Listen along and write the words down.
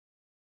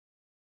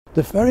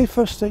The very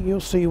first thing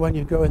you'll see when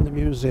you go in the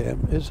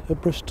museum is a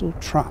Bristol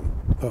tram,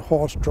 a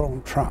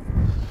horse-drawn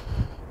tram.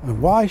 And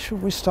why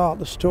should we start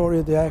the story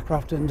of the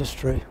aircraft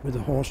industry with a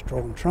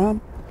horse-drawn tram?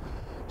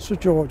 Sir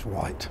George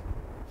White,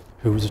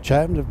 who was the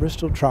chairman of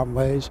Bristol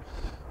Tramways,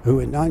 who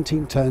in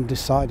 1910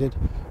 decided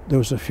there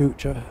was a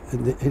future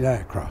in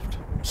aircraft.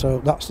 So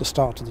that's the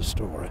start of the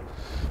story.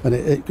 And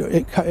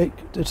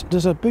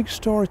there's a big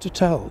story to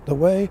tell, the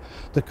way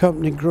the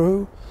company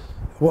grew,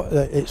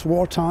 its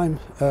wartime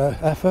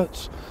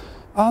efforts,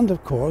 and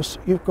of course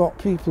you've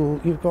got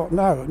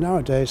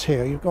nowadays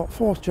here, you've got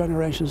fourth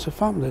generations of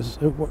families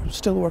who are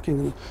still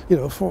working,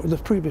 for the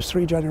previous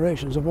three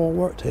generations have all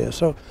worked here.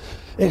 So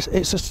it's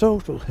a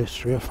social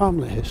history, a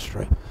family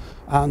history,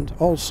 and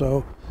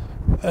also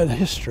a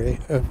history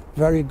of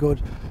very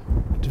good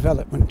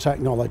development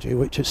technology,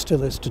 which it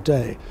still is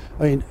today.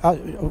 I mean,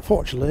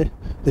 unfortunately,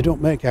 they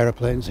don't make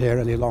aeroplanes here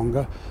any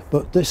longer,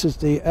 but this is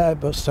the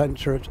Airbus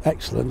Centre of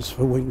Excellence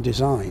for Wing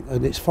Design,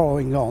 and it's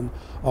following on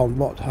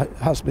what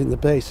has been the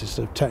basis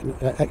of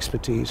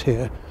expertise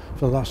here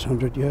for the last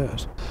 100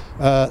 years.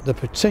 The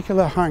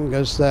particular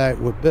hangars there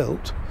were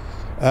built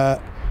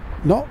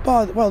not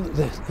by,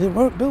 they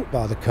weren't built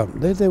by the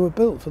company, they were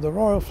built for the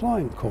Royal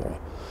Flying Corps,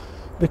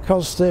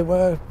 because they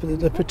were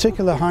the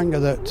particular hangar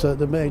that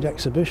the main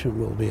exhibition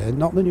will be in,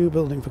 not the new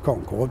building for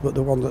Concorde, but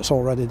the one that's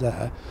already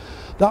there.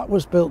 That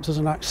was built as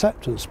an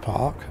acceptance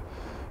park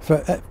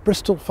for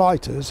Bristol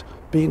fighters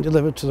being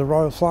delivered to the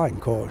Royal Flying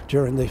Corps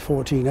during the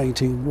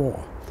 14-18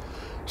 war.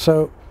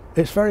 So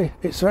it's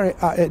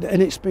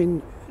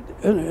been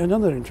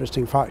another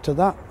interesting factor.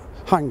 That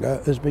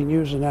hangar has been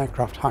used as an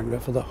aircraft hangar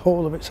for the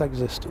whole of its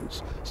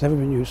existence. It's never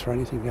been used for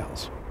anything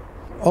else.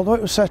 Although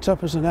it was set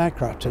up as an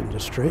aircraft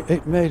industry,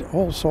 it made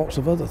all sorts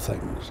of other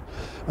things.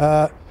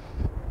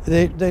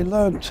 They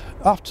learnt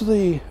after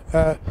they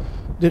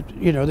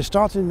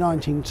started in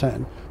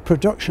 1910.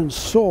 Production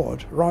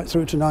soared right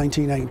through to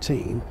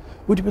 1918.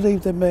 Would you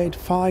believe they made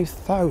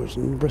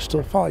 5,000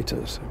 Bristol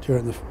fighters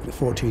during the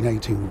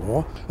 14-18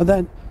 war? And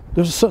then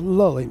there was a sudden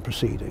lull in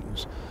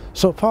proceedings.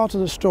 So part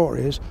of the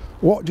story is,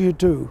 what do you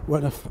do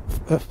when an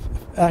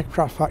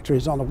aircraft factory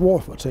is on a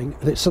war footing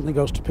and it suddenly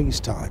goes to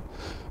peacetime?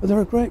 And there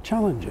are great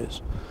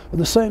challenges.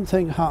 And the same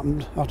thing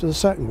happened after the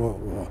Second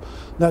World War.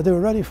 Now, they were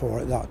ready for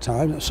it at that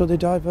time, so they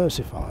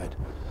diversified.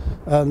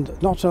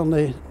 And not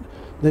only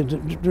they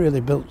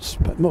really built,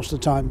 most of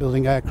the time,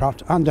 building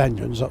aircraft and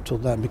engines up till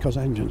then, because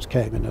engines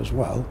came in as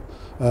well,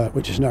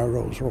 which is now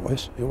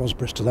Rolls-Royce. It was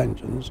Bristol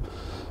engines.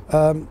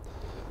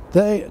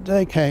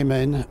 They came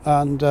in,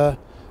 and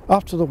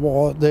after the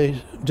war,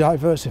 they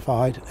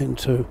diversified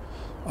into,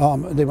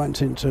 they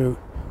went into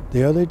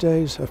the early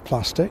days of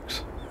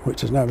plastics,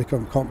 which has now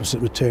become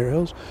composite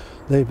materials.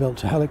 They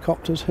built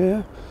helicopters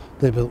here,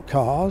 they built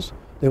cars,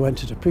 they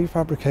went into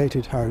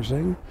prefabricated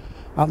housing,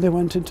 and they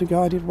went into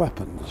guided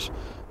weapons.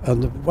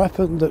 And the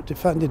weapon that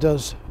defended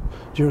us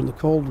during the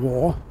Cold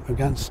War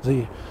against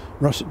the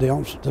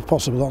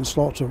possible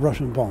onslaught of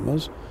Russian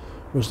bombers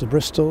was the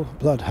Bristol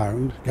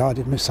Bloodhound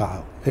guided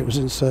missile. It was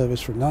in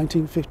service from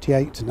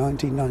 1958 to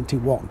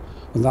 1991,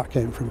 and that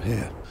came from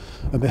here.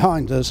 And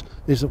behind us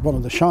is one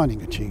of the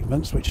shining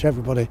achievements, which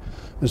everybody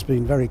has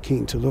been very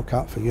keen to look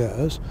at for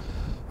years.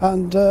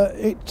 And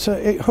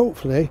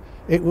hopefully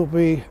it will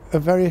be a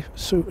very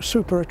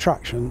super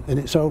attraction in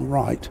its own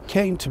right.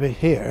 Came to be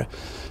here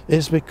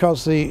is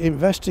because the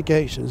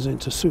investigations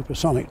into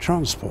supersonic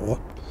transport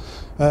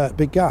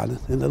began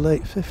in the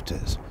late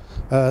 50s.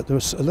 There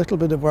was a little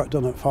bit of work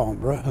done at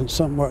Farnborough and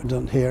some work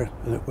done here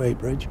at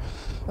Weybridge,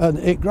 and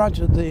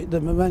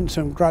the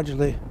momentum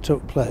gradually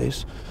took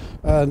place.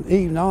 And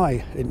even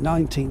I, in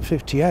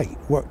 1958,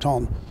 worked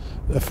on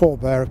a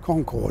forebear of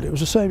Concorde. It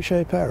was the same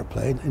shape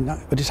aeroplane,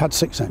 but it had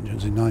 6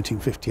 engines in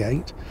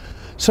 1958.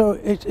 So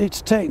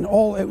it's taken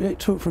it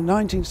took from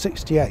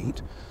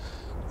 1968,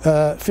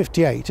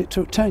 58, it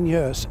took 10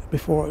 years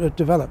before the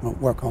development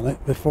work on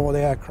it, before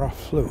the aircraft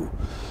flew.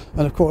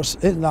 And of course,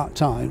 in that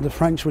time, the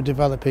French were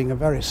developing a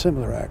very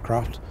similar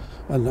aircraft.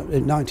 And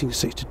in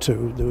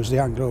 1962, there was the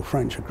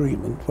Anglo-French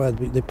agreement where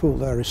they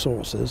pooled their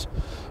resources,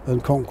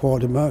 and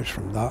Concorde emerged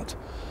from that.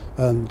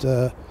 And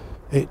there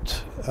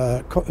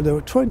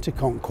were 20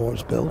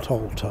 Concordes built,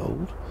 all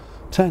told,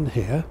 10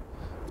 here,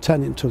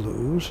 10 in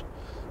Toulouse.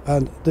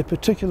 And the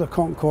particular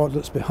Concorde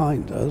that's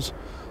behind us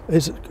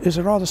is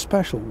a rather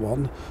special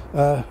one.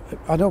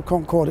 I know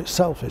Concorde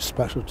itself is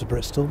special to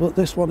Bristol, but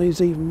this one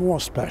is even more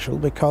special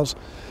because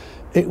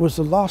it was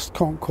the last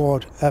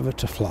Concorde ever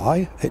to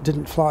fly. It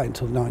didn't fly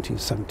until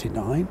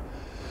 1979.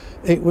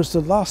 It was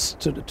the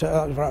last,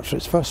 after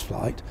its first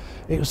flight,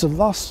 it was the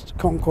last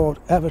Concorde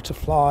ever to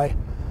fly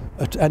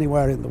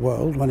anywhere in the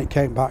world when it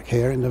came back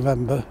here in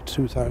November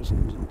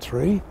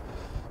 2003.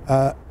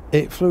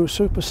 It flew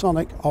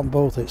supersonic on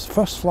both its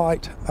first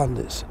flight and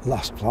its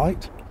last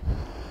flight,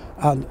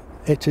 and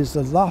it is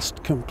the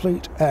last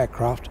complete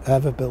aircraft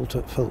ever built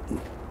at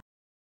Filton.